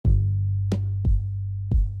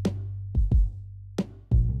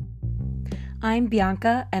I'm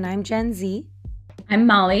Bianca, and I'm Gen Z. I'm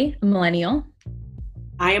Molly, a millennial.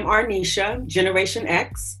 I am Arnisha, Generation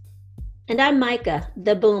X. And I'm Micah,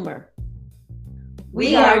 the boomer.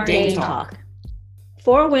 We are Dame Talk.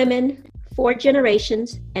 4 women, 4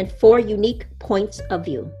 generations, and 4 unique points of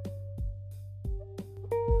view.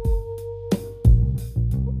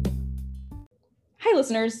 Hi,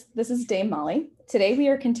 listeners. This is Dame Molly. Today, we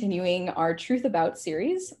are continuing our Truth About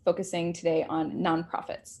series, focusing today on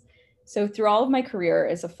nonprofits. So through all of my career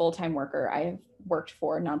as a full-time worker, I have worked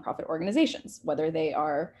for nonprofit organizations, whether they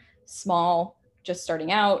are small, just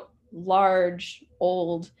starting out, large,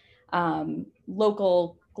 old,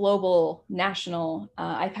 local, global, national.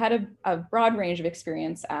 I've had a broad range of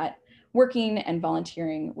experience at working and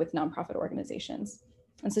volunteering with nonprofit organizations.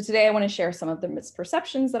 And so today I want to share some of the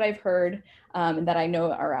misperceptions that I've heard and that I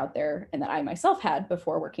know are out there and that I myself had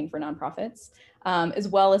before working for nonprofits, as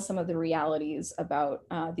well as some of the realities about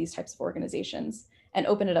these types of organizations, and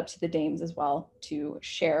open it up to the dames as well to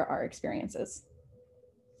share our experiences.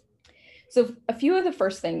 So a few of the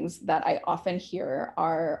first things that I often hear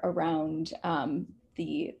are around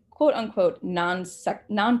the quote unquote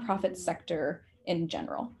nonprofit sector in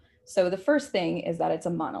general. So the first thing is that it's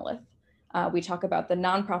a monolith. We talk about the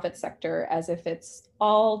nonprofit sector as if it's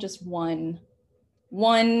all just one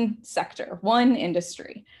sector, one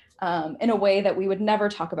industry, in a way that we would never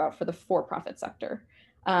talk about for the for-profit sector.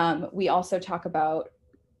 We also talk about,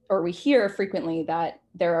 or we hear frequently, that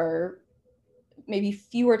there are maybe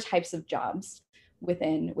fewer types of jobs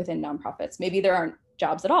within nonprofits. Maybe there aren't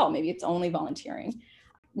jobs at all. Maybe it's only volunteering.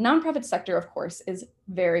 Nonprofit sector, of course, is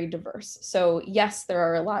very diverse. So yes, there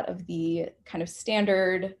are a lot of the kind of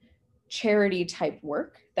standard charity type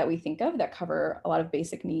work that we think of that cover a lot of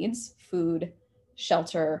basic needs: food,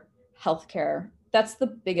 shelter, healthcare. That's the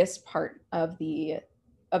biggest part of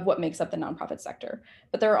what makes up the nonprofit sector.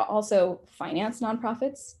 But there are also finance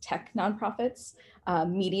nonprofits, tech nonprofits,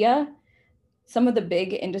 media, some of the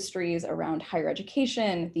big industries around higher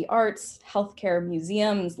education, the arts, healthcare,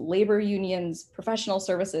 museums, labor unions, professional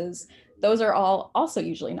services. Those are all also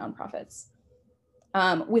usually nonprofits.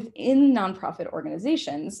 Within nonprofit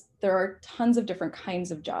organizations, there are tons of different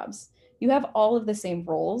kinds of jobs. You have all of the same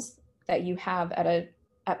roles that you have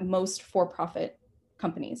at most for-profit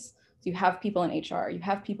companies. So you have people in HR, you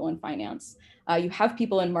have people in finance, you have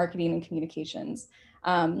people in marketing and communications.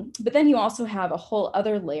 But then you also have a whole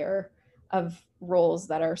other layer of roles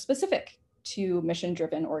that are specific to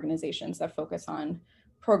mission-driven organizations that focus on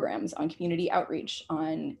programs, on community outreach,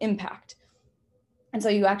 on impact. And so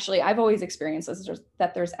I've always experienced this,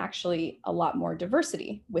 that there's actually a lot more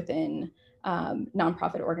diversity within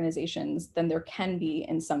nonprofit organizations than there can be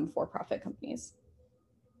in some for-profit companies.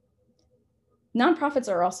 Nonprofits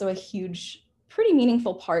are also a huge, pretty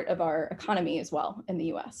meaningful part of our economy as well in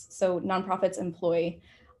the US. So nonprofits employ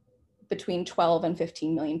between 12 and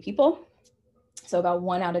 15 million people. So about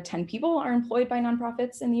 1 out of 10 people are employed by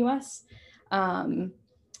nonprofits in the US.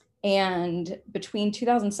 And between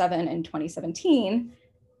 2007 and 2017,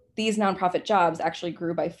 these nonprofit jobs actually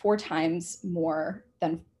grew by 4 times more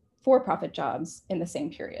than for-profit jobs in the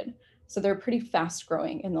same period. So they're pretty fast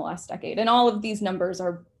growing in the last decade. And all of these numbers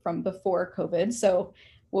are from before COVID. So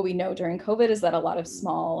what we know during COVID is that a lot of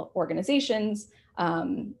small organizations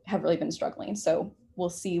have really been struggling. So we'll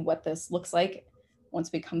see what this looks like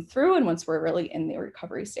once we come through and once we're really in the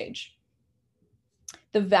recovery stage.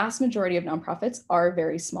 The vast majority of nonprofits are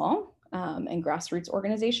very small and grassroots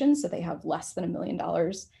organizations, so they have less than $1 million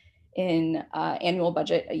in annual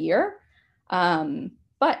budget a year.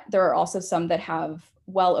 But there are also some that have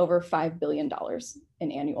well over $5 billion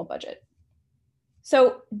in annual budget.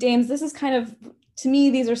 So dames, this is kind of, to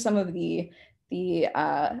me, these are some of the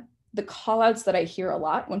call outs that I hear a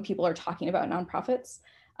lot when people are talking about nonprofits.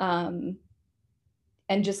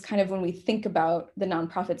 And just kind of when we think about the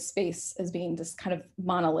nonprofit space as being this kind of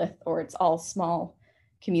monolith, or it's all small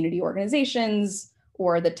community organizations,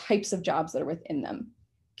 or the types of jobs that are within them.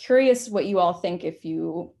 Curious what you all think, if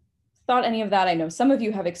you thought any of that. I know some of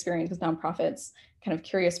you have experience with nonprofits. Kind of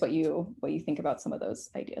curious what you think about some of those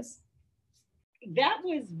ideas. That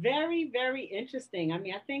was very, very interesting. I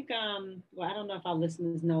mean, I think, well, I don't know if our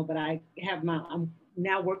listeners know, but I'm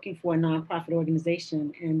now working for a nonprofit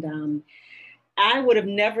organization, and I would have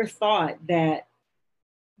never thought that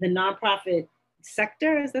the nonprofit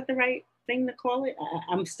sector, is that the right thing to call it?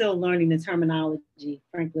 I'm still learning the terminology,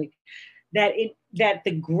 frankly, that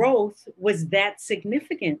the growth was that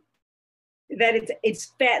significant, that it's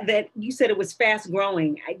fat, that you said it was fast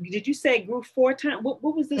growing. Did you say it grew 4 times? What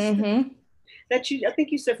was this? Mm-hmm. I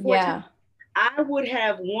think you said 4 times. I would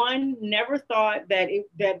have never thought that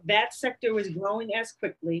that sector was growing as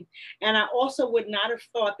quickly, and I also would not have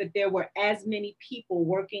thought that there were as many people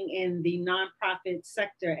working in the nonprofit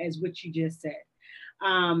sector as what you just said.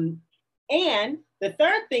 And the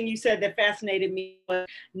third thing you said that fascinated me was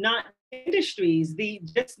not industries, the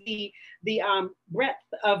breadth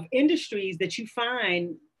of industries that you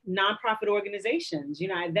find nonprofit organizations.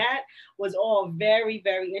 That was all very,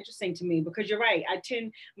 very interesting to me, because you're right.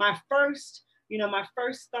 My first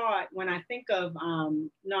thought when I think of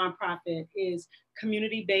nonprofit is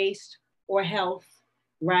community-based or health,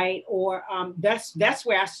 right? Or that's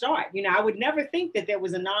where I start. I would never think that there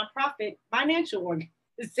was a nonprofit financial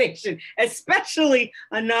organization, especially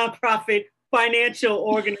a nonprofit financial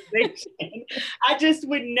organization. I just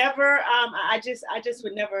would never, I just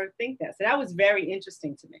would never think that. So that was very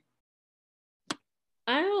interesting to me.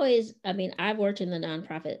 I've worked in the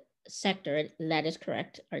nonprofit sector. That is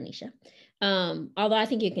correct, Arnisha. Although I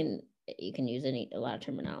think you can use a lot of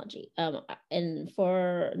terminology. And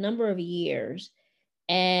for a number of years,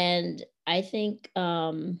 and I think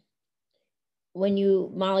when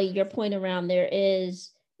Molly, your point around there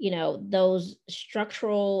is, those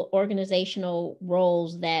structural organizational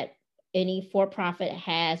roles that any for-profit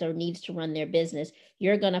has or needs to run their business,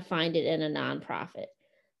 you're going to find it in a nonprofit.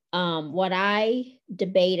 What I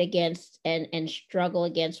debate against and struggle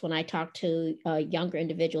against when I talk to younger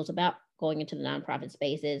individuals about going into the nonprofit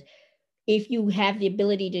space is, if you have the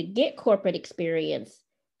ability to get corporate experience,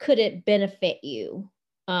 could it benefit you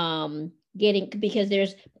because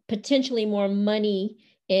there's potentially more money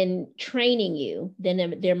in training you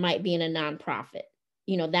than there might be in a nonprofit.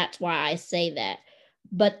 That's why I say that.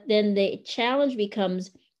 But then the challenge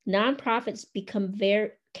becomes, nonprofits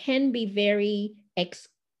can be very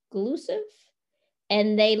exclusive,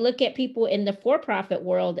 and they look at people in the for-profit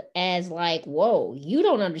world as like, whoa, you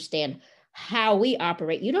don't understand how we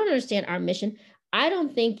operate. You don't understand our mission. I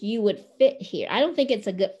don't think you would fit here. I don't think it's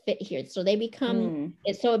a good fit here. So they become,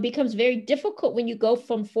 so it becomes very difficult when you go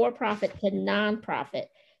from for-profit to nonprofit.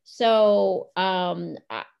 So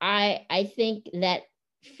I think that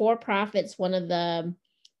for-profits, one of the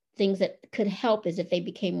things that could help is if they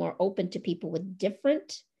became more open to people with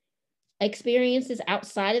different experiences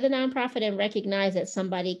outside of the nonprofit, and recognize that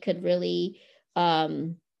somebody could really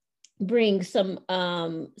bring some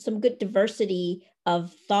good diversity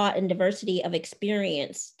of thought and diversity of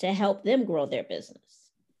experience to help them grow their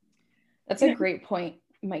business. That's a great point,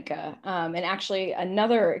 Micah. And actually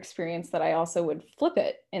another experience that I also would flip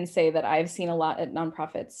it and say that I've seen a lot at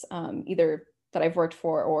nonprofits, either that I've worked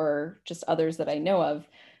for or just others that I know of,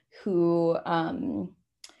 who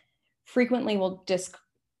frequently will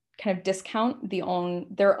kind of discount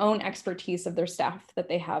their own expertise of their staff that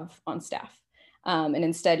they have on staff. And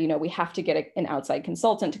instead, we have to get an outside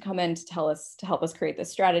consultant to come in to help us create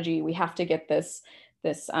this strategy. We have to get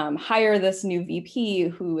hire this new VP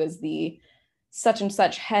who is the such and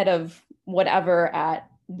such head of whatever at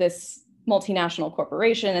this multinational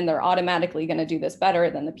corporation, and they're automatically going to do this better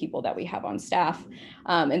than the people that we have on staff.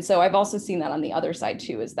 And so I've also seen that on the other side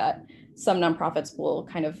too, is that some nonprofits will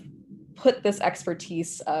kind of put this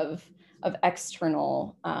expertise of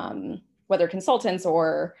external, whether consultants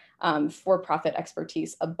or for-profit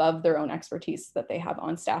expertise, above their own expertise that they have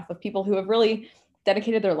on staff of people who have really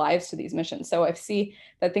dedicated their lives to these missions. So I think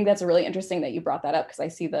that's really interesting that you brought that up, because I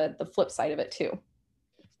see the flip side of it too.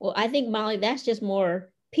 Well, I think, Molly, that's just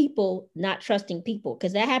more people not trusting people,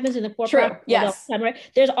 because that happens in the for-profit. Yes. Time, right?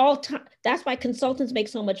 That's why consultants make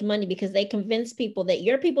so much money, because they convince people that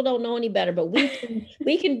your people don't know any better, but we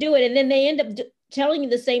can do it. And then they end up telling you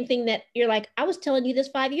the same thing that you're like, I was telling you this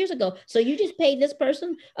 5 years ago. So you just paid this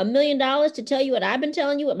person $1 million to tell you what I've been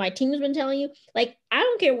telling you, what my team has been telling you. Like, I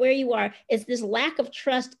don't care where you are. It's this lack of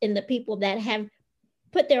trust in the people that have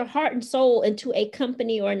put their heart and soul into a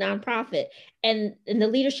company or a nonprofit. And the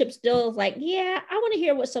leadership still is like, yeah, I want to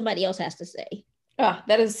hear what somebody else has to say. Oh,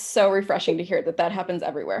 that is so refreshing to hear that happens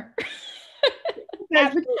everywhere.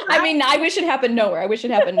 I mean, I wish it happened nowhere.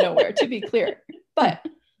 To be clear, but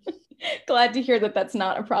glad to hear that that's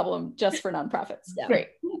not a problem just for nonprofits. Yeah. Great.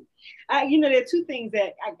 There are two things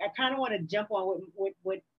that I kind of want to jump on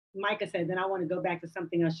what Micah said, then I want to go back to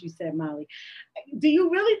something else you said, Molly. Do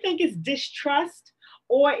you really think it's distrust,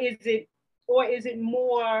 or is it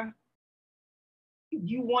more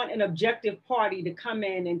you want an objective party to come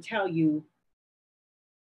in and tell you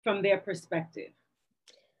from their perspective?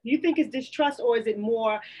 Do you think it's distrust, or is it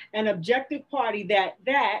more an objective party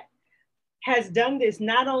that has done this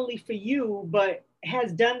not only for you, but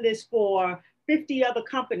has done this for 50 other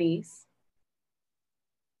companies?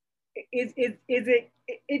 Is it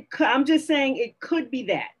I'm just saying it could be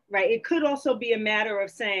that. right? It could also be a matter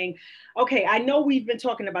of saying, okay, I know we've been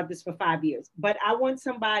talking about this for 5 years, but I want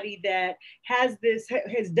somebody that has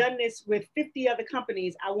done this with 50 other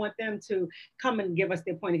companies. I want them to come and give us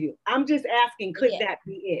their point of view. I'm just asking, could that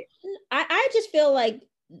be it? I just feel like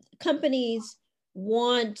companies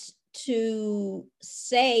want to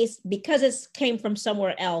say, because it came from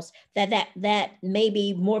somewhere else, that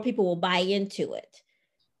maybe more people will buy into it.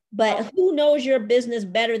 But who knows your business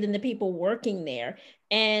better than the people working there?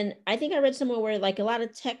 And I think I read somewhere where like a lot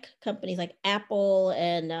of tech companies like Apple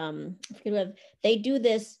and I forget what, they do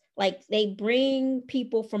this, like they bring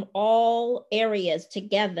people from all areas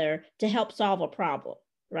together to help solve a problem,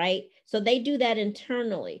 right? So they do that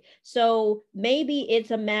internally. So maybe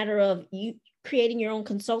it's a matter of you creating your own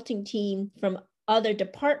consulting team from other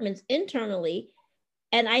departments internally.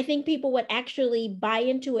 And I think people would actually buy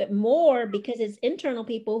into it more because it's internal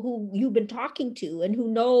people who you've been talking to and who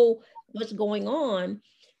know what's going on.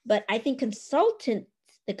 But I think the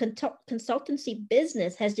consultancy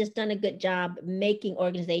business has just done a good job making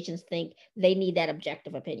organizations think they need that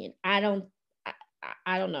objective opinion. I don't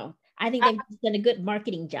know. I think they've done a good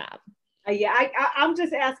marketing job. I'm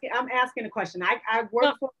just asking. I'm asking a question. I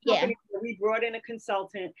work for a company where we brought in a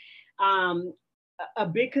consultant. A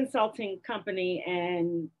big consulting company,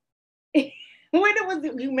 and when it was,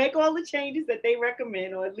 you make all the changes that they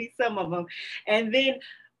recommend, or at least some of them, and then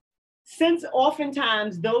since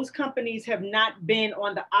oftentimes those companies have not been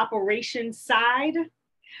on the operations side,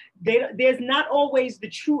 there's not always the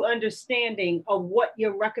true understanding of what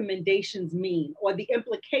your recommendations mean or the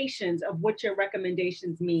implications of what your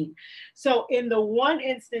recommendations mean. So in the one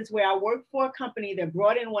instance where I worked for a company that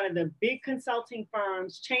brought in one of the big consulting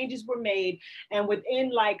firms, changes were made, and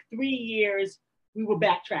within like 3 years, we were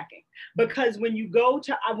backtracking. Because when you go,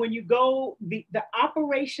 the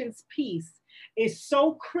operations piece is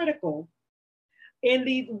so critical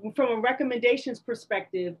from a recommendations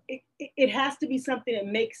perspective. It has to be something that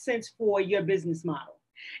makes sense for your business model.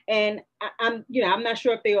 And I'm not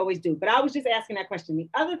sure if they always do, but I was just asking that question. The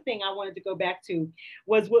other thing I wanted to go back to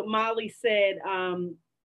was what Molly said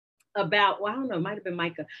about, well, I don't know, it might've been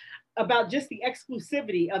Micah, about just the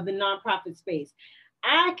exclusivity of the nonprofit space.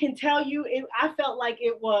 I can tell you, I felt like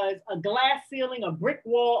it was a glass ceiling, a brick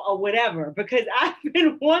wall, or whatever, because I've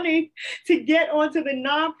been wanting to get onto the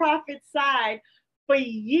nonprofit side for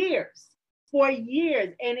years.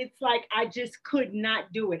 And it's like, I just could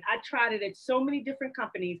not do it. I tried it at so many different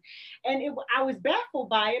companies, and I was baffled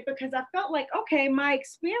by it because I felt like, okay, my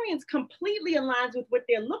experience completely aligns with what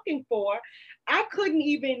they're looking for. I couldn't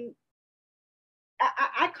even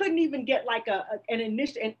get like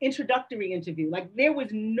an introductory interview. Like there was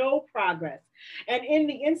no progress. And in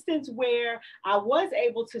the instance where I was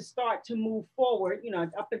able to start to move forward,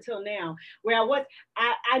 up until now, where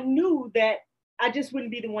I knew that I just wouldn't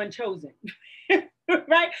be the one chosen,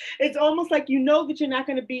 right? It's almost like that you're not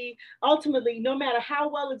going to be, ultimately, no matter how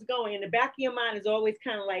well it's going, in the back of your mind is always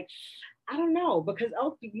kind of like, I don't know, because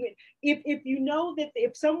if you know that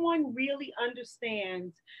if someone really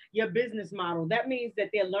understands your business model, that means that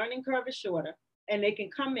their learning curve is shorter and they can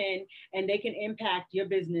come in and they can impact your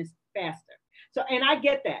business faster. So, and I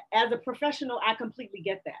get that. As a professional, I completely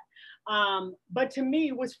get that. But to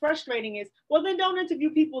me, what's frustrating is, well, then don't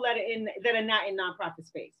interview people that are not in nonprofit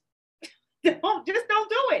space. Don't do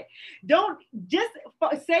it. Don't just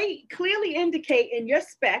say, clearly indicate in your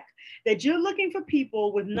spec that you're looking for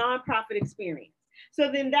people with nonprofit experience. So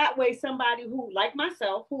then that way, somebody who, like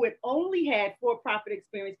myself, who had only had for-profit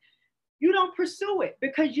experience, you don't pursue it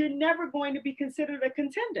because you're never going to be considered a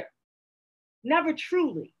contender. Never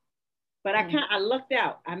truly. But I lucked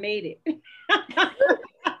out. I made it.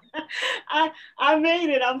 I made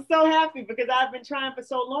it. I'm so happy because I've been trying for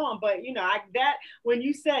so long. But when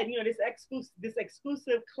you said, this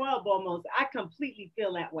exclusive club almost, I completely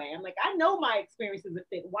feel that way. I'm like, I know my experience is a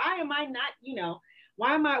fit. Why am I not,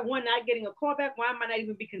 why am I not getting a call back? Why am I not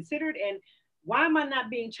even be considered? And why am I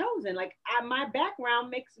not being chosen? Like my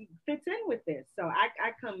background fits in with this. So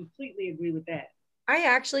I completely agree with that. I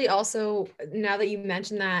actually also, now that you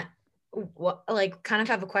mentioned that, kind of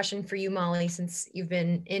have a question for you, Molly, since you've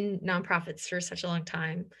been in nonprofits for such a long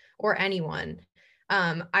time, or anyone.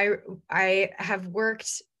 I have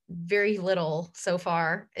worked very little so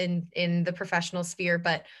far in the professional sphere,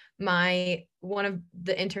 but one of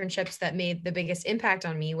the internships that made the biggest impact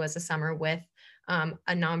on me was a summer with a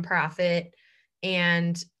nonprofit.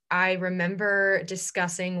 And I remember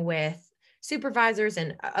discussing with supervisors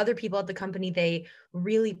and other people at the company, they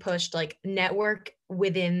really pushed like network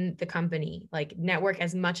within the company, like network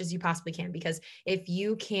as much as you possibly can, because if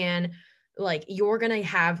you can, like, you're going to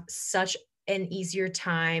have such an easier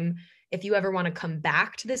time if you ever want to come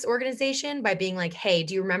back to this organization, by being like, hey,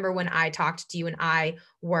 do you remember when I talked to you and I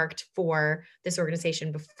worked for this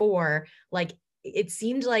organization before? Like, it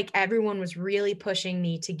seemed like everyone was really pushing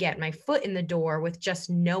me to get my foot in the door with just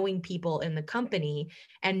knowing people in the company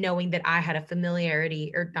and knowing that I had a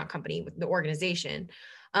familiarity, or not company, with the organization.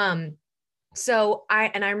 So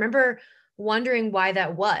I remember wondering why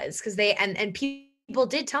that was, because and people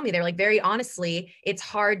did tell me, they're like, very honestly, it's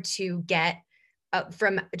hard to get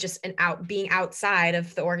from just being outside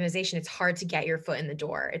of the organization. It's hard to get your foot in the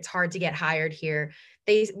door. It's hard to get hired here.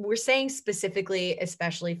 They were saying specifically,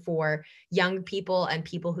 especially for young people and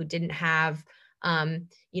people who didn't have 10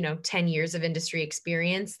 years of industry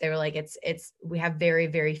experience. They were like, we have very,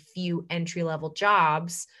 very few entry level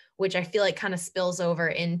jobs, which I feel like kind of spills over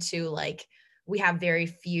into like, we have very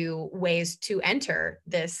few ways to enter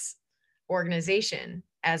this organization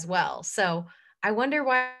as well. So I wonder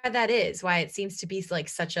why that is, why it seems to be like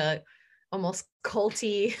such a almost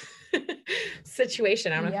culty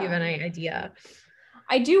situation. I don't know if you have any idea.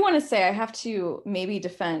 I do want to say I have to maybe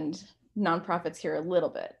defend nonprofits here a little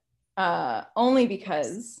bit, only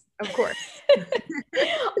because, of course,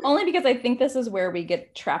 only because I think this is where we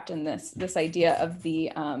get trapped in this idea of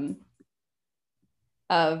the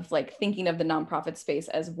of like thinking of the nonprofit space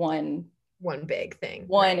as one big thing,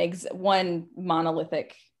 one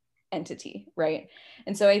monolithic entity, right?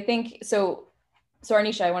 And so I think so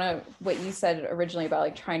Arnisha, I want to, what you said originally about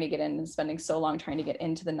like trying to get in and spending so long trying to get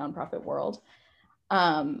into the nonprofit world.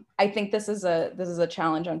 I think this is a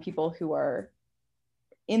challenge on people who are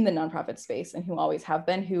in the nonprofit space and who always have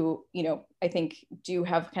been, who, I think do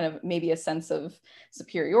have kind of maybe a sense of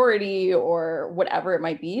superiority or whatever it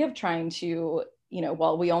might be, of trying to,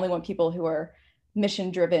 well, we only want people who are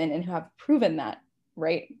mission driven and who have proven that,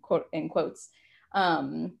 right? Quote in quotes,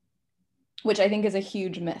 which I think is a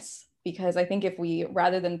huge miss, because I think if we,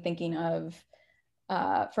 rather than thinking of,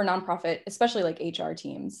 for nonprofit, especially like HR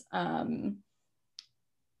teams,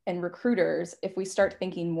 and recruiters, if we start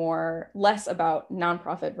thinking less about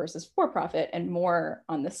nonprofit versus for-profit and more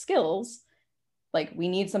on the skills, like we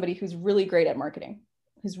need somebody who's really great at marketing,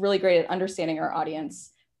 who's really great at understanding our audience,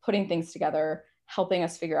 putting things together, helping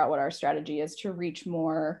us figure out what our strategy is to reach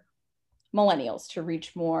more millennials, to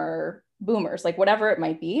reach more boomers, like whatever it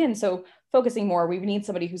might be. And so focusing more, we need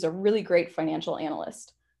somebody who's a really great financial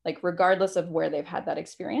analyst, like regardless of where they've had that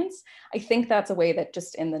experience. I think that's a way that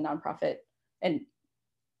just in the nonprofit, and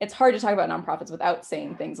it's hard to talk about nonprofits without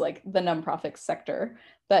saying things like the nonprofit sector,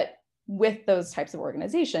 but with those types of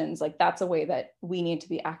organizations, like that's a way that we need to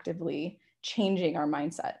be actively changing our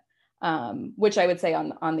mindset, which I would say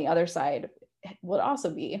on the other side would also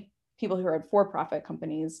be people who are at for-profit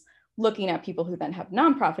companies looking at people who then have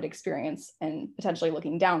nonprofit experience and potentially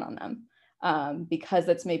looking down on them, because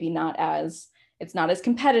it's maybe it's not as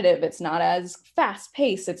competitive, it's not as fast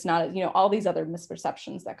paced, it's not, all these other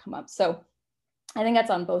misperceptions that come up. So I think that's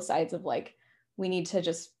on both sides of like, we need to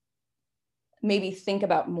just maybe think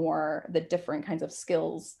about more the different kinds of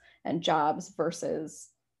skills and jobs versus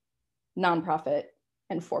nonprofit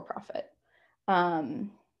and for-profit.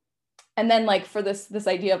 And then like for this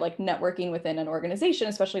idea of like networking within an organization,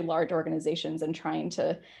 especially large organizations, and trying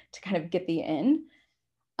to kind of get the in,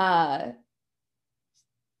 I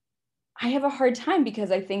have a hard time,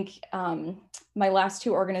 because I think my last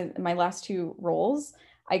two roles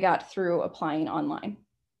I got through applying online,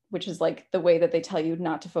 which is like the way that they tell you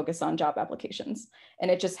not to focus on job applications. And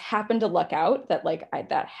it just happened to luck out that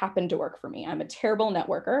that happened to work for me. I'm a terrible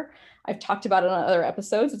networker. I've talked about it on other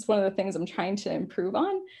episodes. It's one of the things I'm trying to improve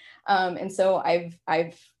on. And so I've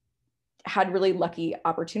had really lucky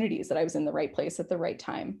opportunities that I was in the right place at the right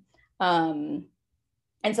time. And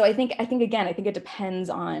so I think again, it depends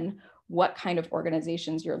on what kind of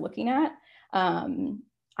organizations you're looking at.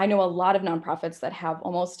 I know a lot of nonprofits that have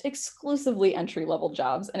almost exclusively entry-level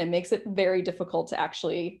jobs, and it makes it very difficult to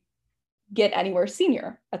actually get anywhere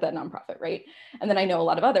senior at that nonprofit, right? And then I know a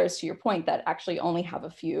lot of others, to your point, that actually only have a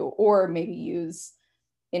few, or maybe use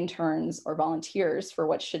interns or volunteers for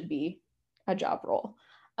what should be a job role,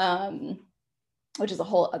 which is a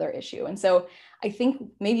whole other issue. And so I think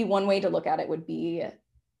maybe one way to look at it would be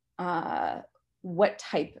if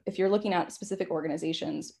you're looking at specific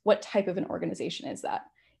organizations, what type of an organization is that?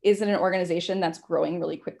 Is it an organization that's growing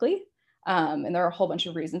really quickly? And there are a whole bunch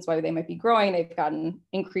of reasons why they might be growing. They've gotten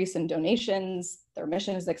increase in donations, their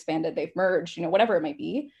mission has expanded, they've merged, whatever it might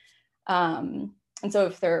be. And so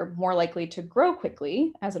if they're more likely to grow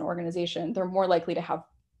quickly as an organization, they're more likely to have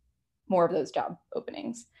more of those job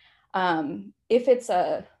openings. If it's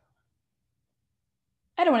I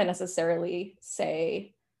don't want to necessarily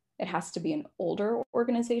say it has to be an older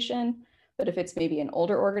organization, But if it's maybe an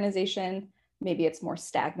older organization, maybe it's more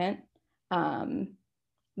stagnant, then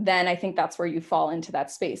I think that's where you fall into that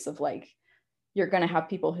space of like, you're going to have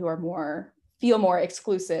people who are feel more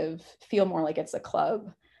exclusive, feel more like it's a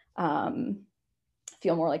club,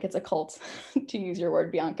 feel more like it's a cult, to use your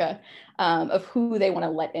word, Bianca, of who they want to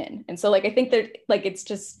let in. And so like, I think that like, it's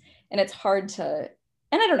just, and it's hard to,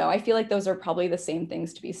 and I don't know, I feel like those are probably the same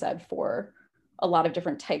things to be said for a lot of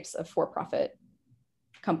different types of for-profit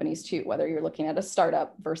companies too, whether you're looking at a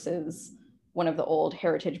startup versus one of the old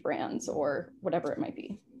heritage brands or whatever it might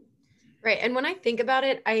be. Right. And when I think about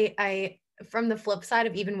it, I from the flip side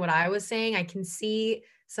of even what I was saying, I can see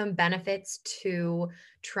some benefits to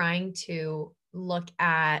trying to look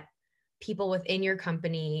at people within your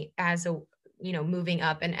company as a, moving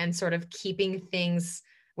up and sort of keeping things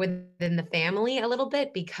within the family a little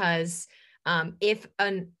bit, because if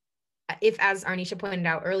as Arnisha pointed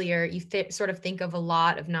out earlier, you sort of think of a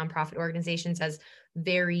lot of nonprofit organizations as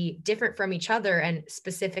very different from each other and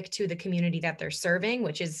specific to the community that they're serving,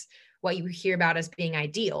 which is what you hear about as being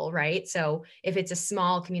ideal, right? So if it's a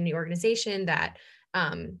small community organization that,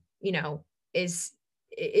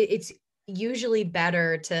 it's usually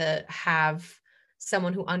better to have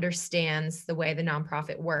someone who understands the way the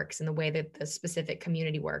nonprofit works and the way that the specific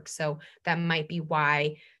community works. So that might be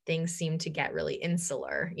why things seem to get really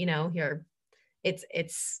insular.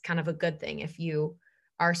 It's kind of a good thing if you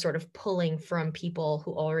are sort of pulling from people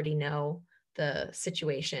who already know the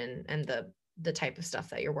situation and the type of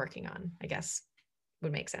stuff that you're working on, I guess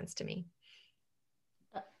would make sense to me.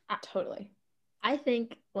 Totally. I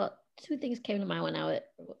think, well, two things came to mind when I was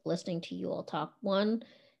listening to you all talk. One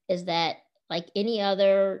is that like any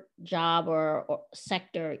other job or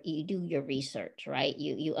sector, you do your research, right?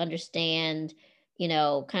 You understand,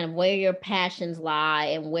 kind of where your passions lie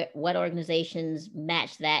and what organizations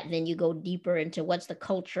match that. Then you go deeper into what's the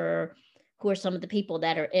culture, who are some of the people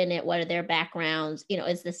that are in it, what are their backgrounds.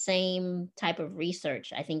 It's the same type of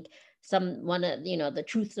research. I think one of the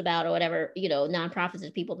truths about or whatever, nonprofits is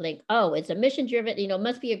people think, oh, it's a mission driven,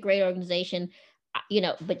 must be a great organization,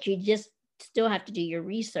 but you just still have to do your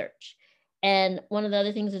research. And one of the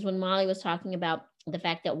other things is when Molly was talking about the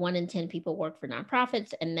fact that 1 in 10 people work for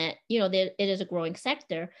nonprofits and that, it is a growing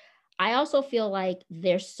sector. I also feel like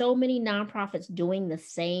there's so many nonprofits doing the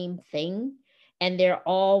same thing and they're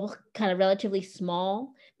all kind of relatively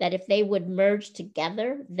small that if they would merge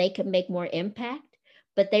together, they could make more impact,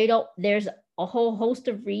 but they don't, there's a whole host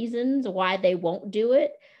of reasons why they won't do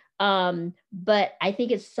it. But I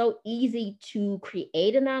think it's so easy to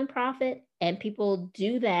create a nonprofit and people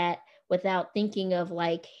do that without thinking of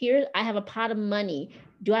like, here, I have a pot of money.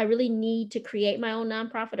 Do I really need to create my own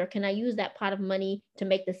nonprofit or can I use that pot of money to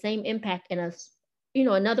make the same impact in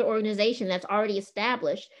another organization that's already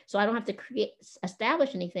established? So I don't have to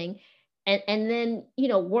establish anything and then,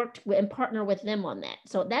 work and partner with them on that.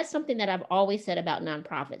 So that's something that I've always said about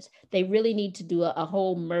nonprofits. They really need to do a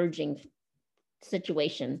whole merging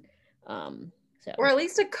situation. Or at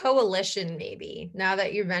least a coalition, maybe, now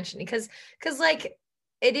that you're mentioning, because like,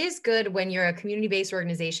 it is good when you're a community-based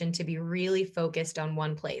organization to be really focused on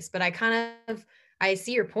one place. But I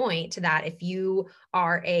see your point to that. If you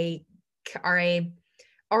are a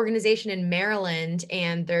organization in Maryland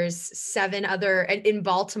and there's 7 other in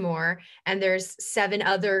Baltimore, and there's 7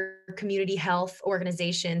 other community health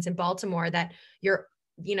organizations in Baltimore that you're,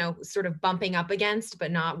 sort of bumping up against,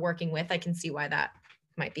 but not working with, I can see why that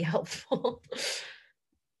might be helpful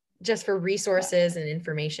just for resources and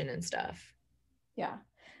information and stuff. Yeah.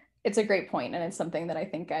 It's a great point, and it's something that I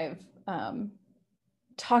think I've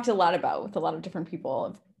talked a lot about with a lot of different people,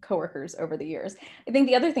 of coworkers over the years. I think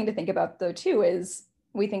the other thing to think about though too is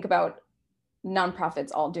we think about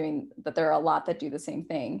nonprofits all doing that. There are a lot that do the same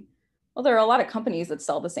thing. Well, there are a lot of companies that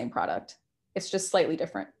sell the same product. It's just slightly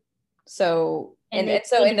different. So I'm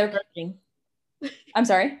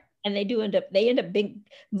sorry. And they end up big.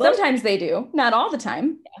 Sometimes they do, not all the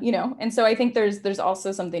time, And so I think there's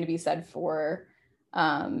also something to be said for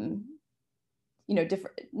different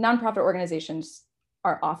nonprofit organizations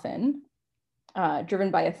are often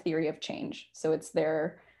driven by a theory of change. So it's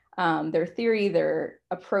their theory, their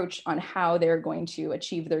approach on how they're going to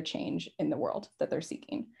achieve their change in the world that they're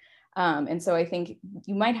seeking. And so I think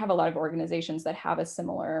you might have a lot of organizations that have a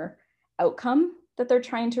similar outcome that they're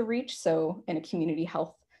trying to reach. So in a community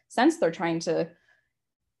health sense, they're trying to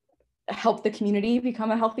help the community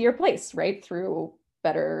become a healthier place, right? Through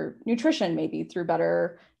better nutrition, maybe through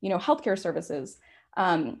better, healthcare services.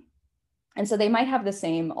 And so they might have the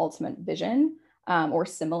same ultimate vision or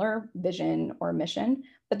similar vision or mission,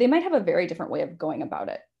 but they might have a very different way of going about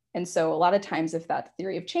it. And so a lot of times, if that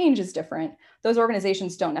theory of change is different, those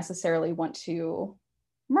organizations don't necessarily want to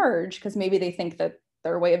merge because maybe they think that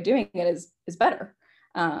their way of doing it is better.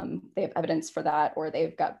 They have evidence for that, or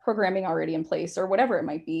they've got programming already in place, or whatever it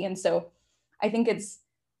might be. And so I think it's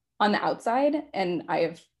on the outside, and I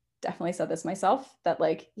have definitely said this myself, that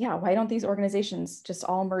like, yeah, why don't these organizations just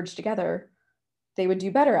all merge together? They would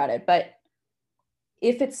do better at it. But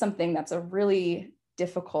if it's something that's a really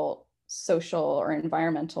difficult social or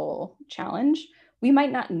environmental challenge, we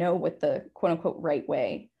might not know what the quote unquote right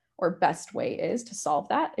way or best way is to solve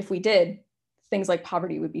that. If we did, things like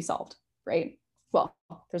poverty would be solved, right? Well,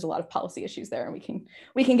 there's a lot of policy issues there, and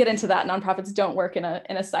we can get into that. Nonprofits don't work in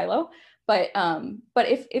a silo, but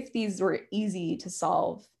if these were easy to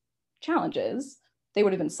solve challenges, they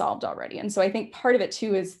would have been solved already. And so I think part of it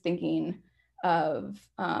too is thinking of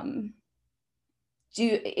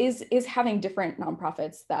is having different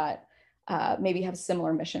nonprofits that maybe have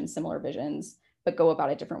similar missions, similar visions, but go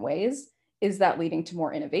about it different ways. Is that leading to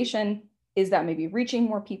more innovation? Is that maybe reaching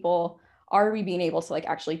more people? Are we being able to like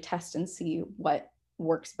actually test and see what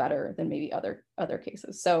works better than maybe other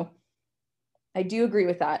cases? So I do agree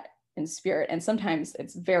with that in spirit. And sometimes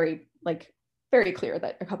it's very clear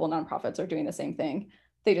that a couple of nonprofits are doing the same thing.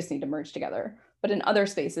 They just need to merge together. But in other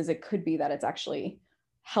spaces, it could be that it's actually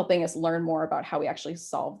helping us learn more about how we actually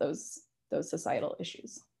solve those societal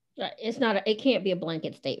issues. It can't be a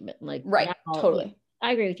blanket statement. Like, right, totally.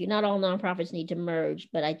 I agree with you. Not all nonprofits need to merge,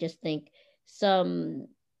 but I just think some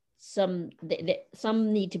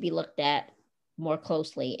need to be looked at more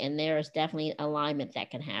closely, and there is definitely alignment that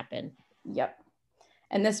can happen. Yep.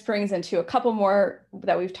 And this brings into a couple more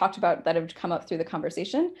that we've talked about that have come up through the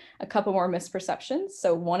conversation, a couple more misperceptions.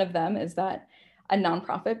 So one of them is that a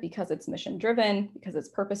nonprofit, because it's mission driven, because it's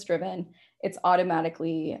purpose driven, it's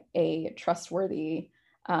automatically a trustworthy,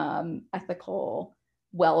 ethical,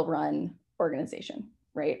 well-run organization,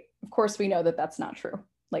 right? Of course, we know that that's not true.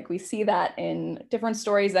 Like we see that in different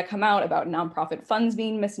stories that come out about nonprofit funds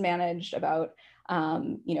being mismanaged, about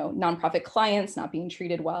nonprofit clients not being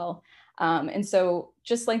treated well. And so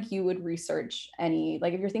just like you would research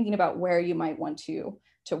like if you're thinking about where you might want to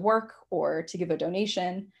work or to give a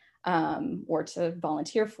donation or to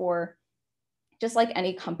volunteer for, just like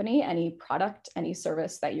any company, any product, any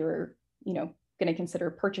service that you're, going to consider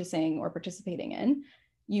purchasing or participating in,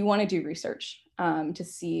 you want to do research to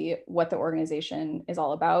see what the organization is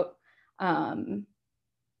all about. How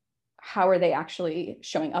are they actually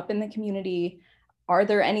showing up in the community? Are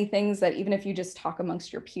there any things that even if you just talk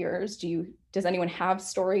amongst your peers, does anyone have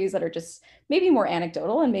stories that are just maybe more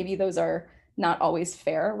anecdotal, and maybe those are not always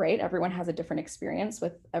fair, right? Everyone has a different experience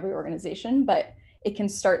with every organization, but it can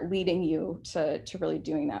start leading you to really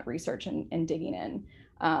doing that research and digging in.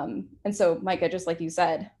 And so Micah, just like you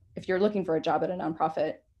said, if you're looking for a job at a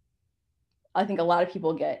nonprofit, I think a lot of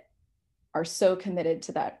people are so committed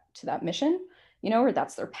to that mission, or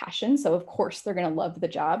that's their passion. So of course they're going to love the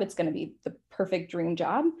job. It's going to be the perfect dream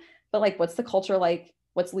job. But like, what's the culture like?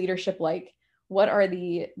 What's leadership like? What are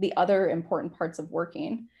the other important parts of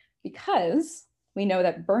working? Because we know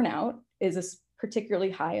that burnout is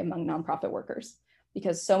particularly high among nonprofit workers,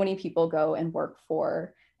 because so many people go and work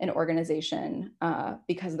for an organization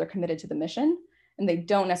because they're committed to the mission, and they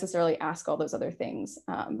don't necessarily ask all those other things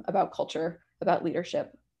about culture, about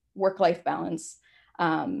leadership, work-life balance,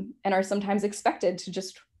 and are sometimes expected to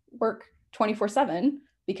just work 24/7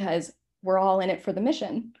 because we're all in it for the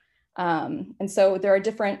mission. And so there are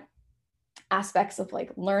different aspects of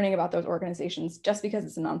like learning about those organizations. Just because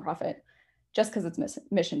it's a nonprofit, just because it's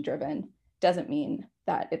mission driven, doesn't mean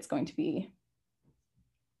that it's going to be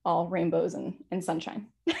all rainbows and sunshine.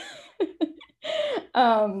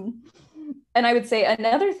 And I would say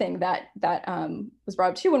another thing that was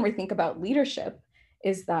brought up too when we think about leadership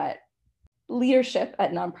is that leadership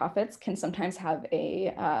at nonprofits can sometimes have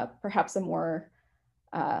perhaps a more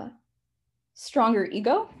stronger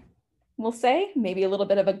ego, we'll say, maybe a little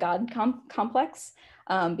bit of a God complex,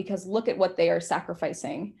 because look at what they are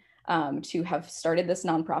sacrificing to have started this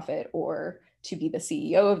nonprofit, or to be the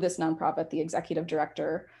CEO of this nonprofit, the executive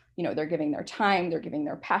director. They're giving their time, they're giving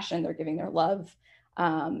their passion, they're giving their love.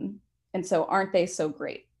 And so aren't they so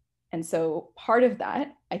great? And so part of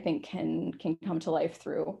that, I think, can come to life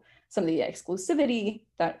through some of the exclusivity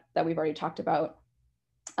that we've already talked about,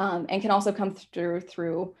 and can also come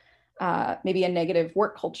through maybe a negative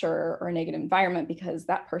work culture or a negative environment, because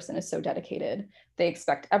that person is so dedicated. They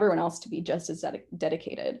expect everyone else to be just as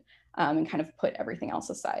dedicated, and kind of put everything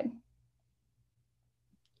else aside.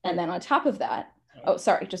 And then on top of that,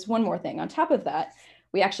 just one more thing. On top of that,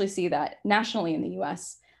 we actually see that nationally in the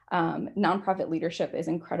US, nonprofit leadership is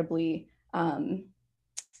incredibly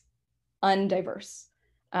undiverse.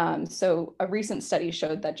 So a recent study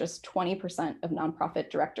showed that just 20% of nonprofit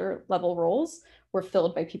director level roles were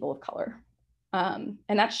filled by people of color. And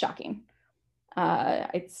that's shocking.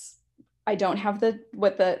 I don't have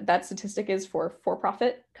that statistic is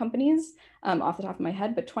for-profit companies off the top of my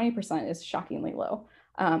head, but 20% is shockingly low,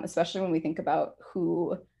 especially when we think about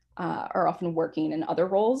who are often working in other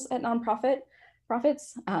roles at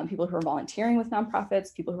profits, people who are volunteering with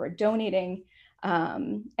nonprofits, people who are donating,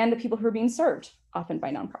 and the people who are being served often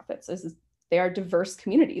by nonprofits. They are diverse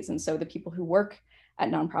communities. And so the people who work at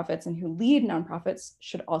nonprofits and who lead nonprofits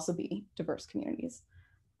should also be diverse communities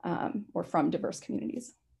or from diverse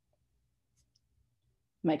communities.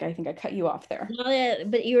 Mike, I think I cut you off there. No, yeah,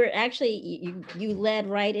 but you were actually, you led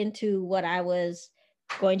right into what I was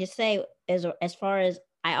going to say as far as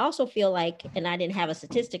I also feel like, and I didn't have a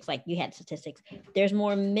statistics like you had statistics, there's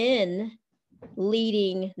more men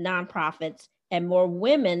leading nonprofits and more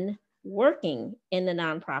women working in the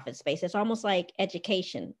nonprofit space. It's almost like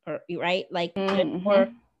education, right? Like more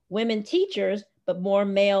women teachers, but more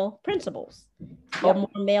male principals or more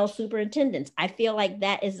male superintendents. I feel like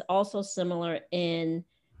that is also similar in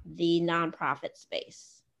the nonprofit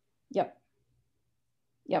space.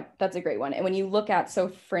 Yep, that's a great one. And when you look at, so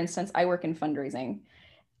for instance, I work in fundraising.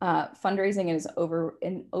 Fundraising is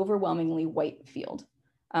an overwhelmingly white field.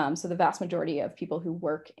 So the vast majority of people who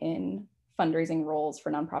work in fundraising roles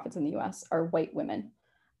for nonprofits in the US are white women.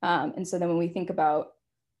 And so then when we think about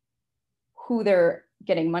who they're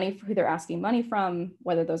getting money, who they're asking money from,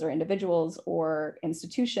 whether those are individuals or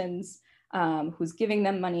institutions, who's giving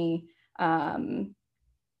them money, and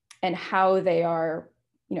how they are,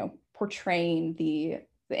 portraying the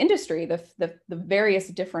industry, the various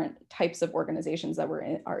different types of organizations that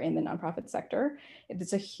are in the nonprofit sector,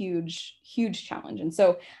 it's a huge, huge challenge. And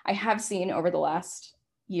so I have seen over the last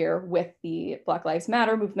year with the Black Lives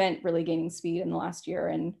Matter movement really gaining speed in the last year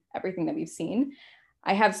and everything that we've seen,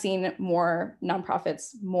 I have seen more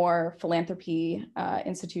nonprofits, more philanthropy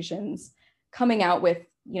institutions coming out with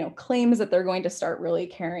claims that they're going to start really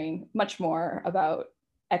caring much more about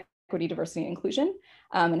equity, diversity, and inclusion,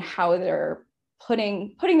 and how they're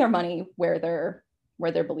putting their money where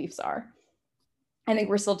their beliefs are. I think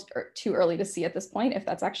we're still too early to see at this point if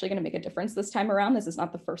that's actually going to make a difference this time around. This is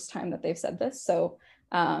not the first time that they've said this. So,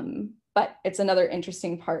 but it's another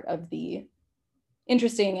interesting part of the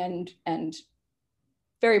and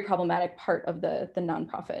very problematic part of the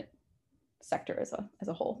nonprofit sector as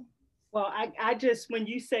a whole. Well, I just, when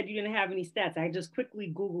you said you didn't have any stats, I just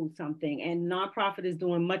quickly Googled something, and nonprofit is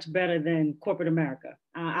doing much better than corporate America.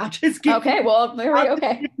 I'll just give I'll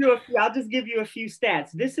just give you a few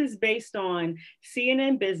stats. This is based on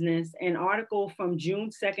CNN Business, an article from June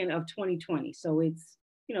 2nd of 2020. So it's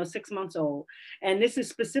 6 months old. And this is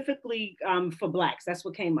specifically for Blacks. That's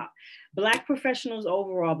what came up. Black professionals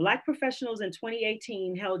overall. Black professionals in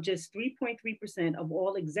 2018 held just 3.3% of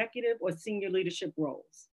all executive or senior leadership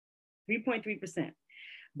roles. 3.3%.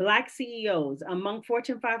 Black CEOs. Among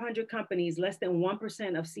Fortune 500 companies, less than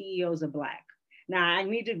 1% of CEOs are Black. Now,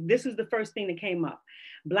 this is the first thing that came up.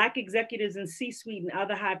 Black executives in C-suite and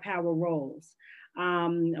other high power roles.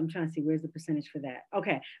 I'm trying to see, where's the percentage for that?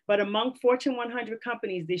 Okay, but among Fortune 100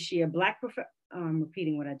 companies this year, I'm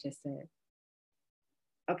repeating what I just said.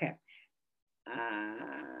 Okay.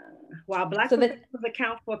 While Black professionals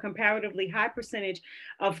account for a comparatively high percentage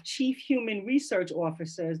of chief human research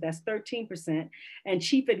officers, that's 13%, and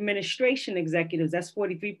chief administration executives, that's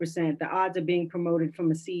 43%, the odds of being promoted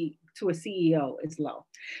from to a CEO is low.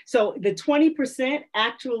 So the 20%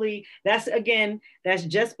 actually, that's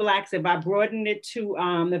just Blacks. If I broaden it to,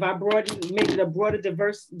 make it a broader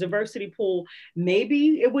diversity pool,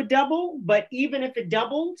 maybe it would double, but even if it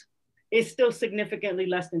doubled, it's still significantly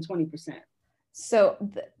less than 20%. So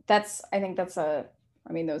those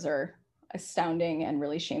are astounding and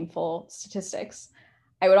really shameful statistics.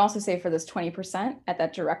 I would also say for this 20% at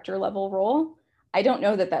that director level role, I don't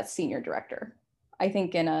know that that's senior director. I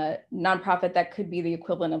think in a nonprofit that could be the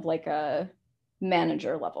equivalent of like a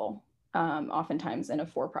manager level, oftentimes in a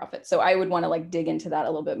for-profit. So I would want to dig into that a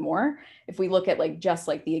little bit more. If we look at just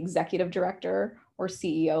the executive director or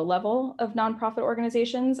CEO level of nonprofit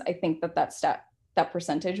organizations, I think that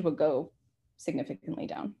percentage would go significantly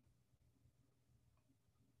down.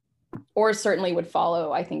 Or certainly would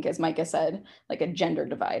follow, I think, as Micah said, a gender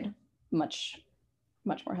divide much,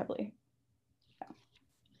 much more heavily. Yeah.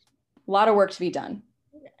 A lot of work to be done,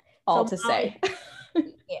 say.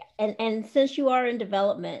 Yeah, and since you are in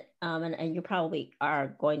development, and you probably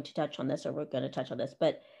are going to touch on this, or we're going to touch on this,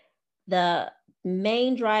 but the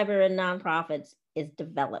main driver in nonprofits is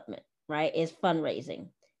development, right? Is fundraising.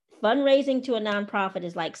 fundraising to a nonprofit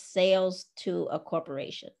is like sales to a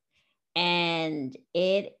corporation. And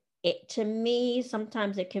it to me,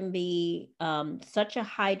 sometimes it can be such a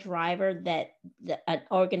high driver that an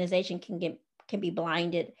organization can be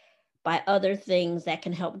blinded by other things that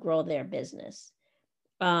can help grow their business.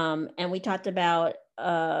 And we talked about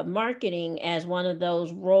marketing as one of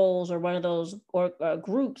those roles or one of those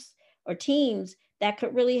groups or teams that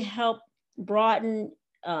could really help broaden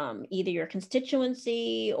either your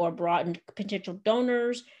constituency or broaden potential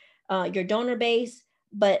donors, your donor base.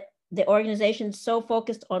 But the organization's so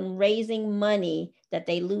focused on raising money that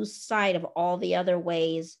they lose sight of all the other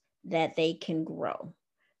ways that they can grow.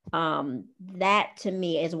 That to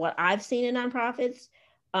me is what I've seen in nonprofits.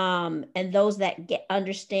 And those that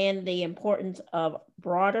understand the importance of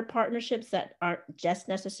broader partnerships that aren't just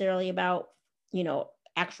necessarily about,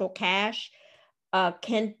 actual cash,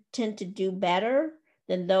 can tend to do better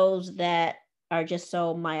than those that are just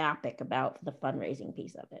so myopic about the fundraising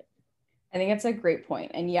piece of it. I think it's a great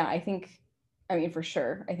point. And yeah, for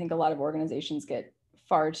sure, I think a lot of organizations get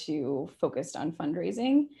far too focused on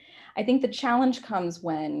fundraising. I think the challenge comes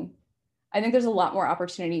when I think there's a lot more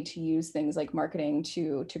opportunity to use things like marketing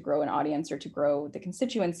to grow an audience or to grow the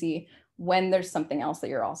constituency when there's something else that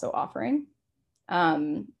you're also offering.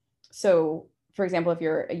 So for example, if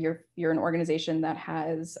you're an organization that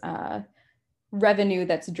has revenue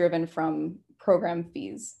that's driven from program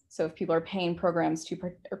fees. So if people are paying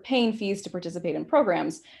fees to participate in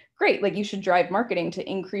programs, great, like you should drive marketing to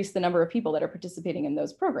increase the number of people that are participating in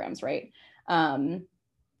those programs, right?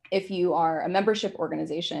 If you are a membership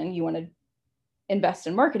organization, you want to invest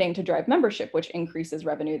in marketing to drive membership, which increases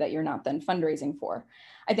revenue that you're not then fundraising for.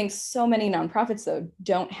 I think so many nonprofits though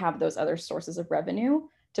don't have those other sources of revenue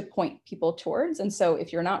to point people towards. And so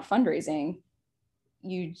if you're not fundraising,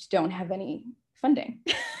 you don't have any funding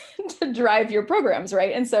to drive your programs,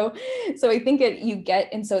 right? And so I think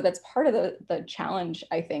so that's part of the challenge,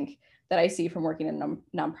 I think, that I see from working in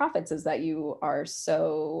nonprofits is that you are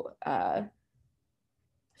so,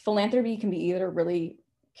 philanthropy can be either really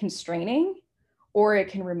constraining or it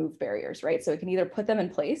can remove barriers, right? So it can either put them in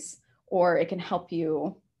place or it can help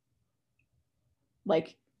you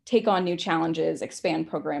like take on new challenges, expand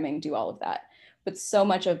programming, do all of that. But so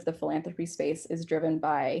much of the philanthropy space is driven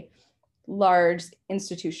by large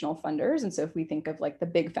institutional funders. And so if we think of like the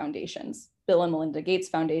big foundations, Bill and Melinda Gates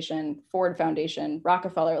Foundation, Ford Foundation,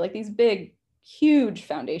 Rockefeller, like these big, huge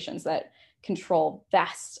foundations that control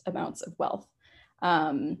vast amounts of wealth.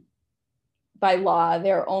 By law,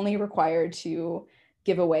 they're only required to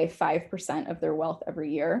give away 5% of their wealth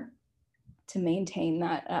every year to maintain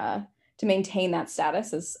that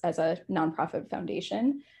status as a nonprofit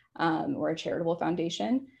foundation or a charitable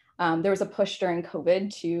foundation. There was a push during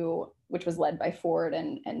COVID which was led by Ford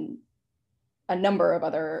and a number of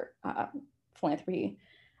other philanthropy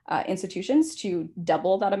institutions to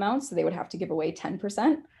double that amount. So they would have to give away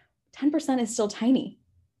 10%. 10% is still tiny.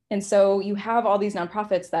 And so you have all these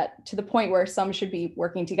nonprofits that to the point where some should be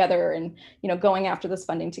working together and going after this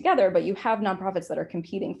funding together, but you have nonprofits that are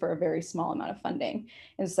competing for a very small amount of funding.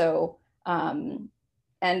 And so, and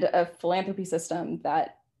a philanthropy system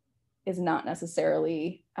that is not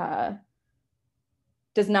necessarily,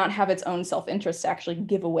 does not have its own self-interest to actually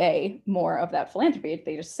give away more of that philanthropy,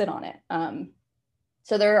 they just sit on it.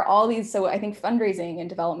 So there are all these, so I think fundraising and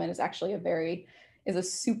development is actually is a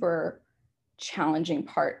super challenging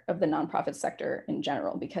part of the nonprofit sector in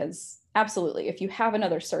general, because absolutely, if you have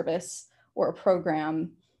another service or a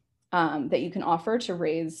program that you can offer to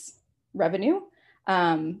raise revenue,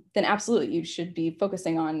 then absolutely you should be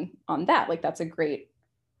focusing on that. Like that's a great,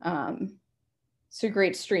 it's a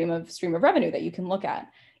great stream of revenue that you can look at.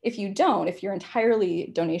 If you're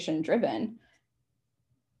entirely donation driven,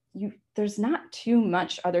 there's not too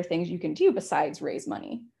much other things you can do besides raise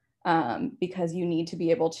money, because you need to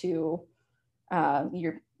be able to,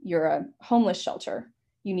 you're a homeless shelter.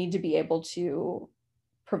 You need to be able to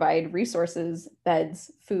provide resources,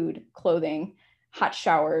 beds, food, clothing, hot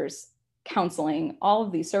showers, counseling, all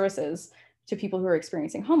of these services to people who are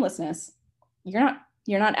experiencing homelessness.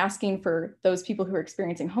 You're not asking for those people who are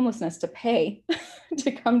experiencing homelessness to pay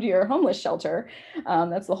to come to your homeless shelter.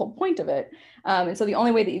 That's the whole point of it. And so the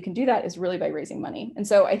only way that you can do that is really by raising money. And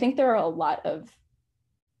so I think there are a lot of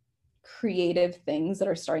creative things that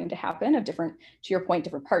are starting to happen of different, to your point,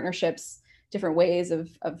 different partnerships, different ways of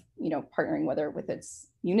partnering, whether with its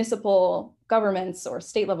municipal governments or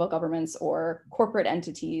state level governments or corporate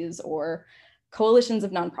entities or coalitions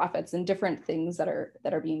of nonprofits and different things that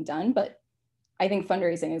are being done. But I think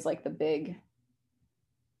fundraising is like the big,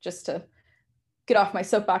 just to get off my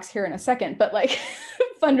soapbox here in a second, but like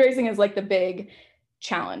fundraising is like the big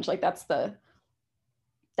challenge. Like that's the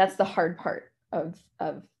hard part of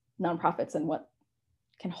nonprofits and what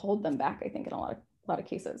can hold them back, I think, in a lot of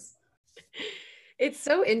cases. It's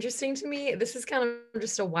so interesting to me. This is kind of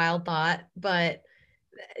just a wild thought, but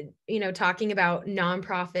talking about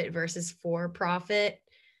nonprofit versus for-profit,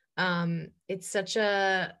 it's such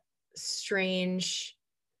a strange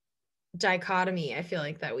dichotomy, I feel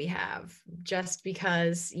like, that we have, just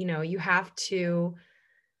because, you have to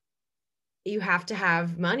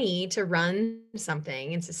have money to run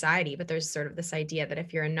something in society, but there's sort of this idea that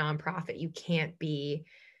if you're a nonprofit, you can't be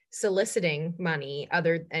soliciting money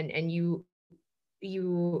and you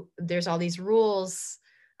there's all these rules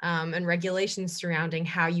and regulations surrounding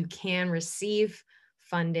how you can receive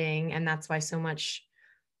funding. And that's why so much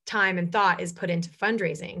time and thought is put into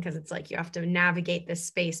fundraising, because it's like you have to navigate this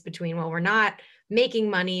space between, well, we're not making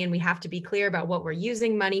money and we have to be clear about what we're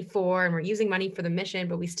using money for, and we're using money for the mission,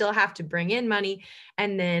 but we still have to bring in money.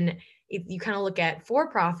 And then you kind of look at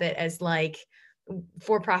for-profit as like,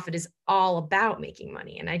 for-profit is all about making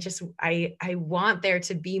money. And I want there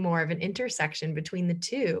to be more of an intersection between the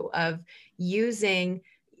two, of using,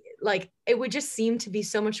 like, it would just seem to be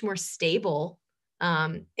so much more stable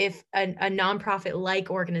if a nonprofit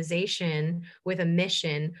like organization with a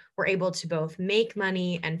mission were able to both make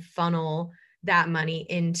money and funnel that money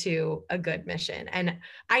into a good mission. And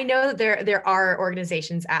I know that there are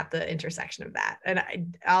organizations at the intersection of that.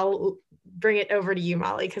 And I'll bring it over to you,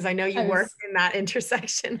 Molly, because I know you work in that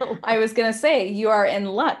intersection a lot. I was going to say, you are in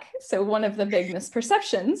luck. So one of the big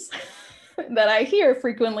misperceptions that I hear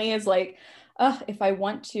frequently is like, if I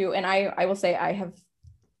want to, and I will say I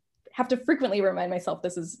have to frequently remind myself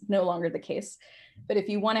this is no longer the case. But if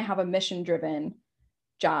you want to have a mission-driven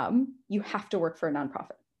job, you have to work for a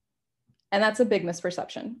nonprofit. And that's a big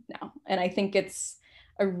misperception now. And I think it's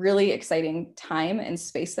a really exciting time and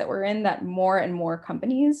space that we're in, that more and more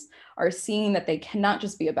companies are seeing that they cannot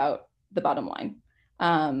just be about the bottom line.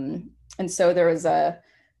 And so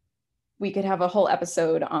we could have a whole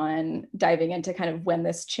episode on diving into kind of when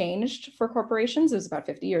this changed for corporations. It was about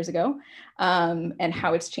 50 years ago, and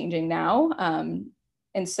how it's changing now.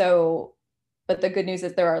 And so, but the good news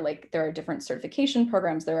is there are different certification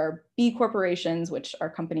programs. There are B corporations, which are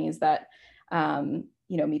companies that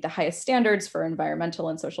meet the highest standards for environmental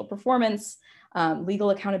and social performance, legal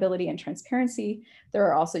accountability and transparency. There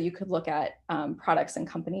are also, you could look at products and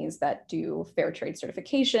companies that do fair trade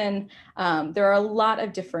certification. There are a lot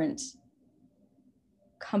of different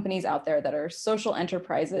companies out there that are social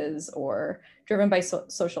enterprises or driven by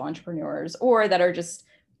social entrepreneurs, or that are just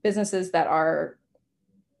businesses that are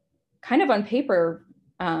kind of on paper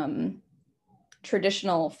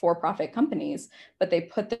traditional for-profit companies, but they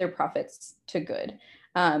put their profits to good.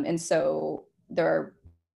 And so there are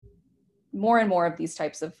more and more of these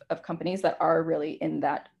types of companies that are really in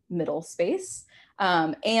that middle space.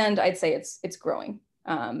 And I'd say it's growing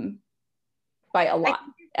by a lot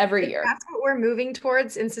every year. That's what we're moving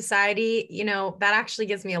towards in society. That actually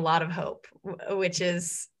gives me a lot of hope, which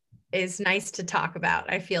is nice to talk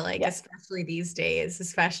about. I feel like, especially these days,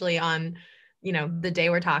 especially on, the day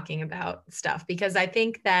we're talking about stuff, because I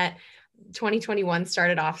think that 2021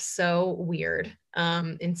 started off so weird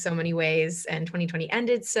in so many ways, and 2020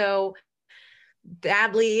 ended so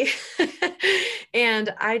badly.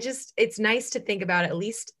 And it's nice to think about at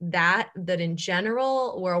least that in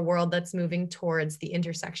general, we're a world that's moving towards the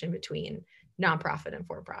intersection between nonprofit and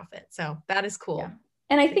for-profit. So that is cool. Yeah.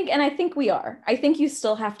 And I think we are. I think you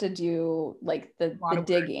still have to do like the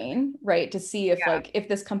digging, right? To see if if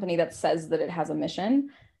this company that says that it has a mission,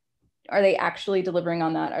 are they actually delivering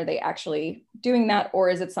on that? Are they actually doing that? Or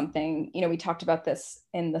is it something, we talked about this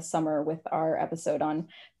in the summer with our episode on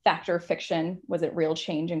fact or fiction. Was it real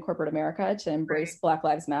change in corporate America to embrace Black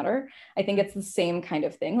Lives Matter? I think it's the same kind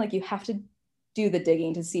of thing. Like, you have to do the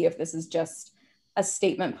digging to see if this is just a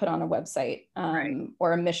statement put on a website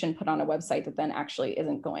or a mission put on a website that then actually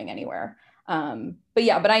isn't going anywhere. But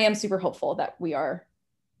I am super hopeful that we are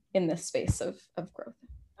in this space of growth.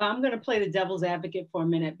 I'm going to play the devil's advocate for a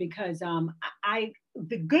minute, because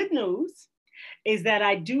the good news is that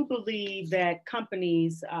I do believe that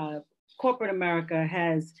companies, corporate America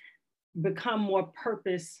has become more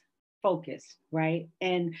purpose focused, right?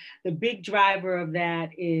 And the big driver of that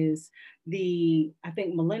is I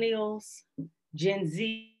think millennials, Gen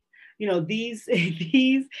Z, these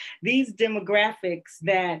demographics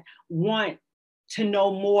that want to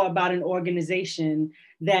know more about an organization,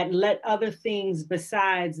 that let other things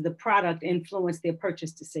besides the product influence their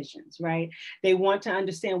purchase decisions, right? They want to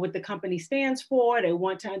understand what the company stands for. They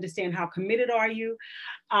want to understand how committed are you.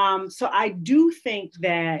 So I do think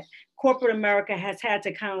that corporate America has had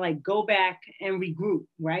to kind of like go back and regroup,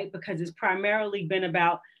 right? Because it's primarily been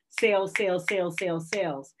about sales, sales, sales, sales,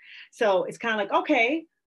 sales. So it's kind of like, okay,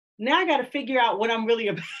 now I got to figure out what I'm really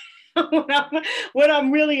about. what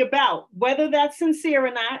I'm really about, whether that's sincere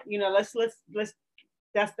or not, you know, let's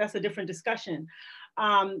that's a different discussion.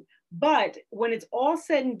 But when it's all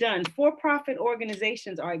said and done, for-profit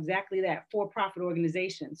organizations are exactly that, for-profit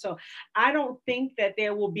organizations. So I don't think that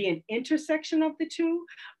there will be an intersection of the two,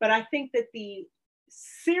 but I think that the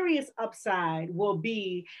serious upside will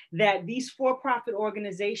be that these for-profit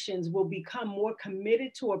organizations will become more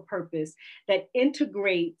committed to a purpose that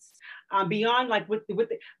integrates beyond like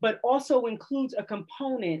but also includes a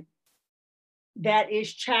component that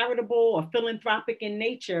is charitable or philanthropic in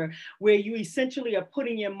nature, where you essentially are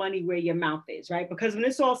putting your money where your mouth is, right? Because when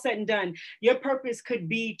it's all said and done, your purpose could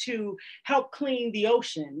be to help clean the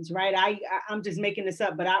oceans, right? I'm just making this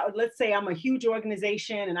up, but let's say I'm a huge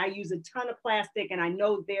organization and I use a ton of plastic, and I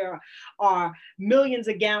know there are millions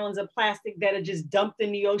of gallons of plastic that are just dumped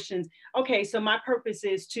in the oceans. Okay, so my purpose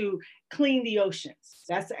is to clean the oceans.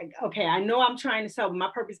 That's okay. I know I'm trying to sell my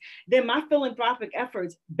purpose. Then my philanthropic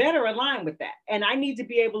efforts better align with that. And I need to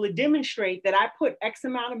be able to demonstrate that I put X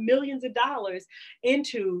amount of millions of dollars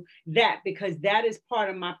into that, because that is part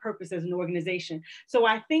of my purpose as an organization. So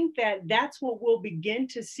I think that that's what we'll begin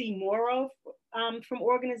to see more of from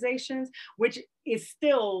organizations, which is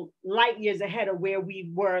still light years ahead of where we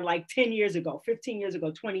were like 10 years ago, 15 years ago,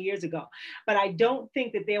 20 years ago. But I don't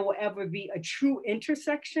think that there will ever be a true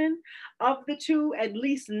intersection of the two, at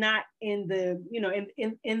least not in the, you know,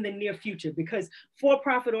 in the near future, because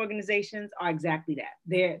for-profit organizations are exactly that.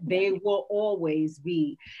 They will always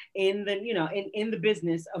be in the, you know, in the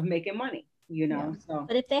business of making money, you know. Yeah. So,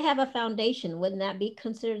 but if they have a foundation, wouldn't that be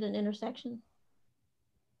considered an intersection?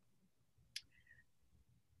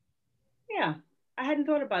 Yeah, I hadn't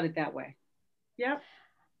thought about it that way. Yeah.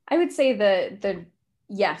 I would say the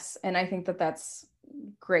yes, and I think that that's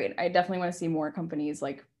great. I definitely want to see more companies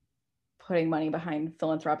like putting money behind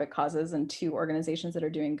philanthropic causes and to organizations that are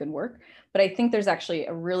doing good work. But I think there's actually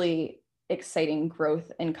a really exciting growth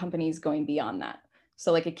in companies going beyond that.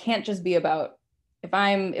 So like it can't just be about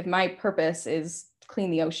if my purpose is to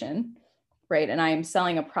clean the ocean, right? And I'm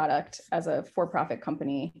selling a product as a for-profit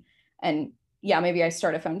company, and yeah, maybe I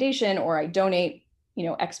start a foundation or I donate, you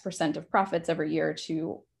know, X% of profits every year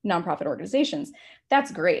to nonprofit organizations.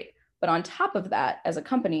 That's great. But on top of that, as a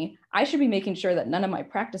company, I should be making sure that none of my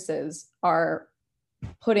practices are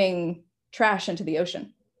putting trash into the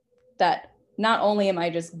ocean. That not only am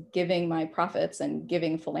I just giving my profits and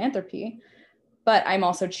giving philanthropy, but I'm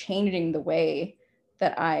also changing the way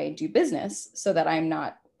that I do business so that I'm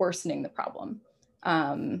not worsening the problem.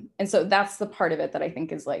 And so that's the part of it that I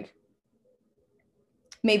think is like,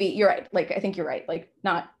 maybe you're right. Like, I think you're right. Like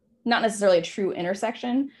not necessarily a true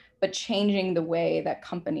intersection, but changing the way that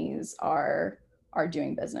companies are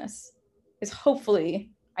doing business is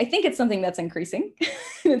hopefully, I think it's something that's increasing.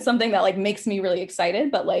 It's something that like makes me really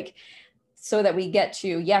excited, but like, so that we get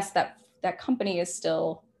to, yes, that company is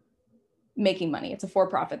still making money. It's a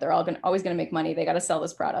for-profit. They're always going to make money. They got to sell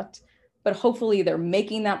this product, but hopefully they're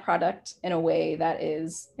making that product in a way that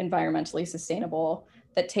is environmentally sustainable,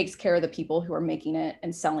 that takes care of the people who are making it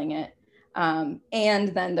and selling it. And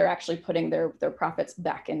then they're actually putting their profits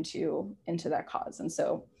back into that cause. And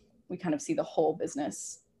so we kind of see the whole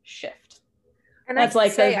business shift. And that's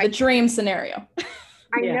like the dream scenario.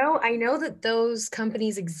 I know that those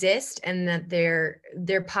companies exist and that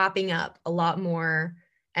they're popping up a lot more.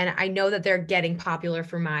 And I know that they're getting popular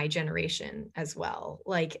for my generation as well.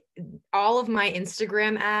 Like all of my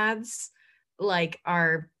Instagram ads like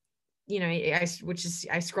are, you know,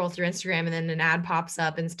 I scroll through Instagram and then an ad pops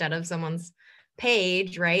up instead of someone's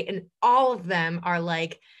page, right? And all of them are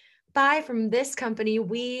like, buy from this company.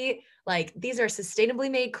 We like, these are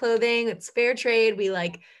sustainably made clothing. It's fair trade. We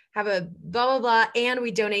like have a blah, blah, blah. And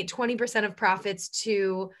we donate 20% of profits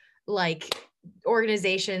to like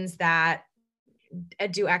organizations that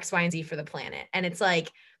do X, Y, and Z for the planet. And it's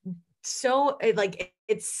like, so like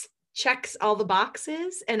it's checks all the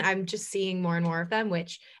boxes, and I'm just seeing more and more of them,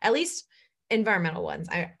 which at least environmental ones.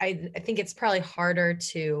 I think it's probably harder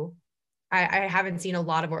to, I haven't seen a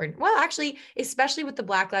lot of, well, actually, especially with the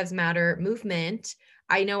Black Lives Matter movement,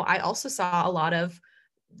 I know I also saw a lot of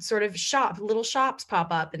sort of little shops pop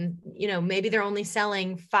up, and, you know, maybe they're only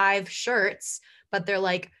selling 5 shirts, but they're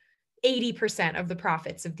like 80% of the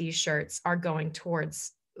profits of these shirts are going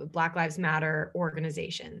towards Black Lives Matter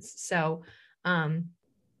organizations. So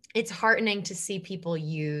it's heartening to see people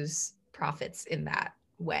use profits in that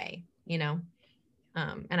way, you know,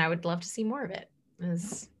 and I would love to see more of it.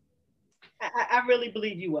 I really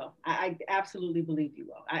believe you will. I absolutely believe you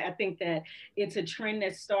will. I think that it's a trend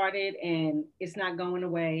that started and it's not going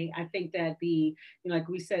away. I think that like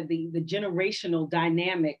we said, the generational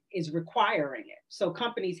dynamic is requiring it. So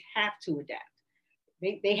companies have to adapt.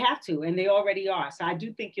 They have to, and they already are. So I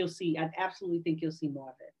absolutely think you'll see more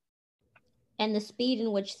of it. And the speed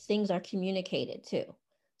in which things are communicated too.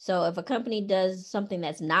 So if a company does something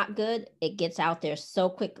that's not good, it gets out there so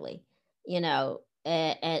quickly, and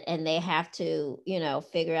they have to,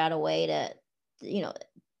 figure out a way to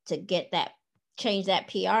change that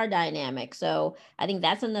PR dynamic. So I think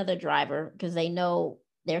that's another driver, because they know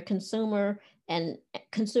their consumers and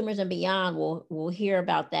beyond will hear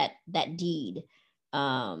about that deed.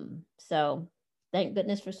 So thank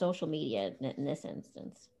goodness for social media in this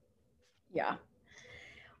instance. Yeah.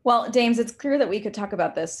 Well, Dames, it's clear that we could talk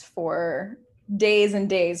about this for days and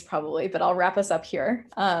days probably, but I'll wrap us up here.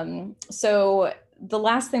 So the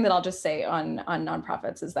last thing that I'll just say on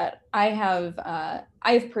nonprofits is that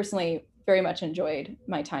I've personally very much enjoyed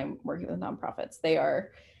my time working with nonprofits. They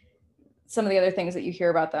are, some of the other things that you hear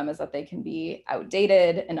about them is that they can be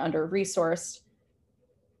outdated and under-resourced.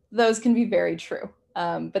 Those can be very true,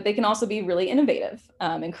 but they can also be really innovative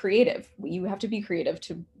and creative. You have to be creative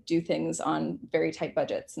to do things on very tight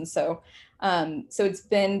budgets. And so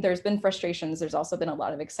there's been frustrations. There's also been a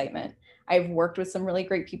lot of excitement. I've worked with some really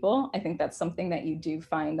great people. I think that's something that you do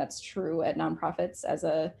find that's true at nonprofits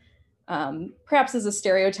perhaps as a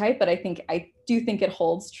stereotype, but I do think it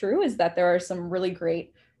holds true, is that there are some really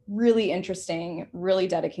great, really interesting, really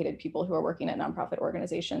dedicated people who are working at nonprofit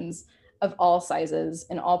organizations of all sizes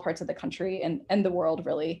in all parts of the country and the world,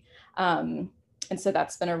 really. And so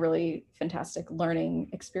that's been a really fantastic learning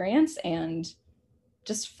experience and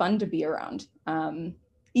just fun to be around.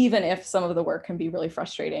 Even if some of the work can be really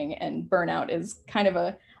frustrating and burnout is kind of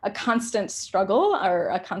a constant struggle or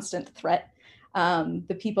a constant threat,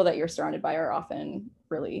 the people that you're surrounded by are often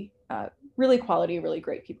really, really quality, really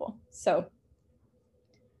great people. So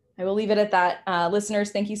I will leave it at that.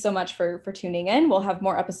 Listeners, thank you so much for tuning in. We'll have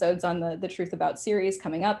more episodes on the Truth About series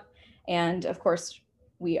coming up. And of course,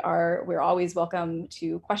 we're always welcome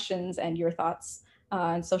to questions and your thoughts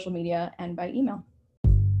on social media and by email.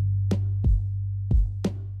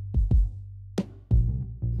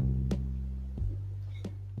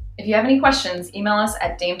 If you have any questions, email us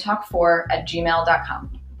at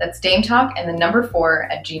dametalk4@gmail.com. That's dametalk and the number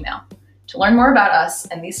 4@gmail. To learn more about us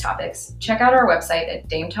and these topics, check out our website at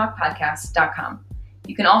dametalkpodcast.com.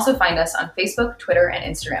 You can also find us on Facebook, Twitter, and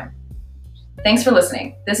Instagram. Thanks for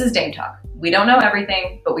listening. This is Dame Talk. We don't know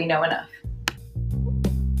everything, but we know enough.